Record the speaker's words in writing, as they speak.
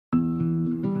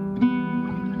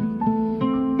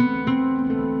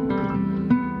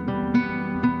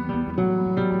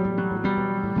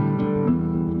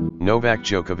Novak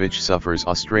Djokovic suffers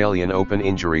Australian Open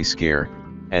injury scare,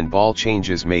 and ball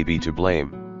changes may be to blame.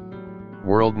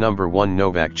 World number 1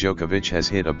 Novak Djokovic has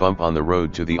hit a bump on the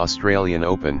road to the Australian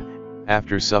Open,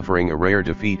 after suffering a rare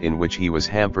defeat in which he was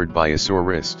hampered by a sore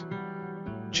wrist.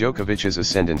 Djokovic's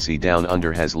ascendancy down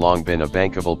under has long been a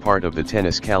bankable part of the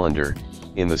tennis calendar,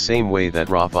 in the same way that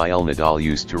Rafael Nadal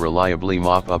used to reliably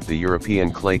mop up the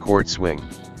European clay court swing.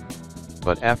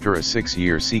 But after a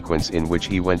 6-year sequence in which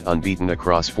he went unbeaten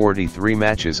across 43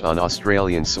 matches on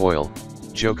Australian soil,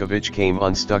 Djokovic came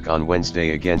unstuck on Wednesday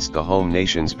against the home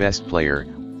nation's best player,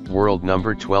 world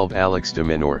number 12 Alex de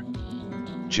Minaur.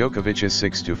 Djokovic's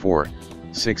 6-4,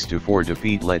 6-4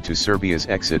 defeat led to Serbia's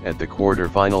exit at the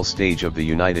quarter-final stage of the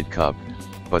United Cup,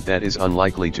 but that is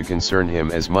unlikely to concern him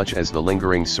as much as the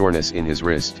lingering soreness in his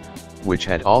wrist, which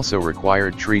had also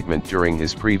required treatment during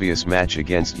his previous match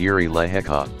against Jiri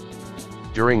Lehecka.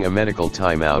 During a medical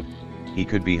timeout, he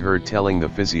could be heard telling the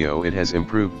physio it has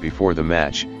improved before the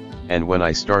match, and when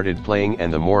I started playing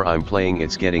and the more I'm playing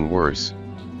it's getting worse.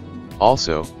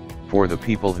 Also, for the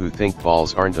people who think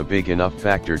balls aren't a big enough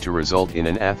factor to result in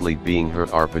an athlete being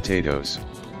hurt are potatoes.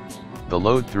 The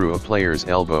load through a player's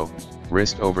elbow,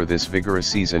 wrist over this vigorous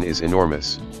season is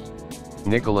enormous.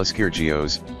 Nicholas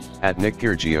Kyrgios, at Nick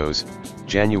Kyrgios,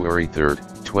 January 3,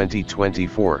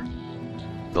 2024.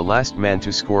 The last man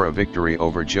to score a victory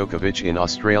over Djokovic in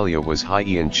Australia was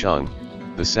Hye-in Chung,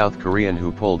 the South Korean who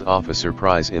pulled off a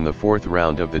surprise in the 4th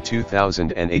round of the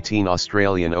 2018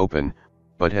 Australian Open,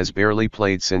 but has barely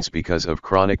played since because of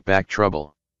chronic back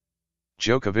trouble.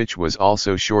 Djokovic was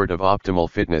also short of optimal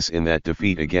fitness in that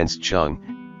defeat against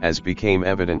Chung, as became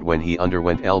evident when he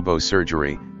underwent elbow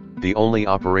surgery, the only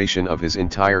operation of his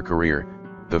entire career,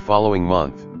 the following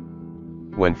month.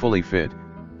 When fully fit,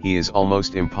 he is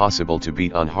almost impossible to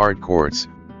beat on hard courts,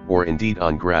 or indeed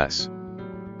on grass.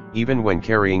 Even when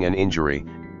carrying an injury,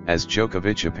 as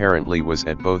Djokovic apparently was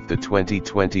at both the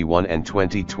 2021 and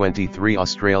 2023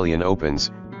 Australian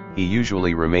Opens, he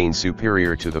usually remains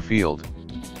superior to the field.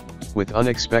 With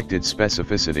unexpected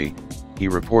specificity, he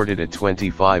reported a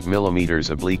 25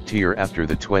 mm oblique tear after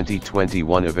the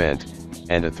 2021 event,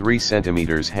 and a 3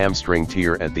 cm hamstring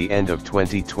tear at the end of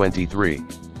 2023.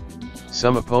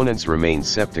 Some opponents remained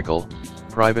skeptical,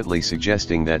 privately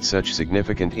suggesting that such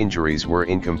significant injuries were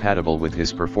incompatible with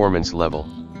his performance level.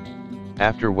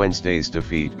 After Wednesday's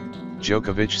defeat,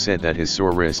 Djokovic said that his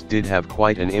sore wrist did have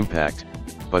quite an impact,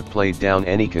 but played down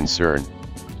any concern.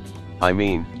 "I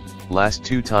mean, last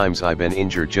 2 times I've been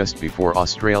injured just before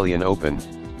Australian Open,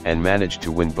 and managed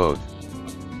to win both.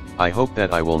 I hope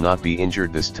that I will not be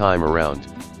injured this time around."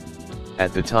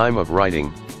 At the time of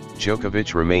writing,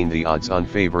 Djokovic remained the odds-on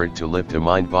favorite to lift a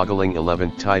mind-boggling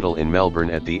 11th title in Melbourne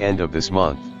at the end of this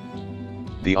month.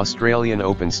 The Australian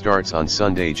Open starts on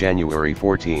Sunday, January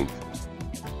 14.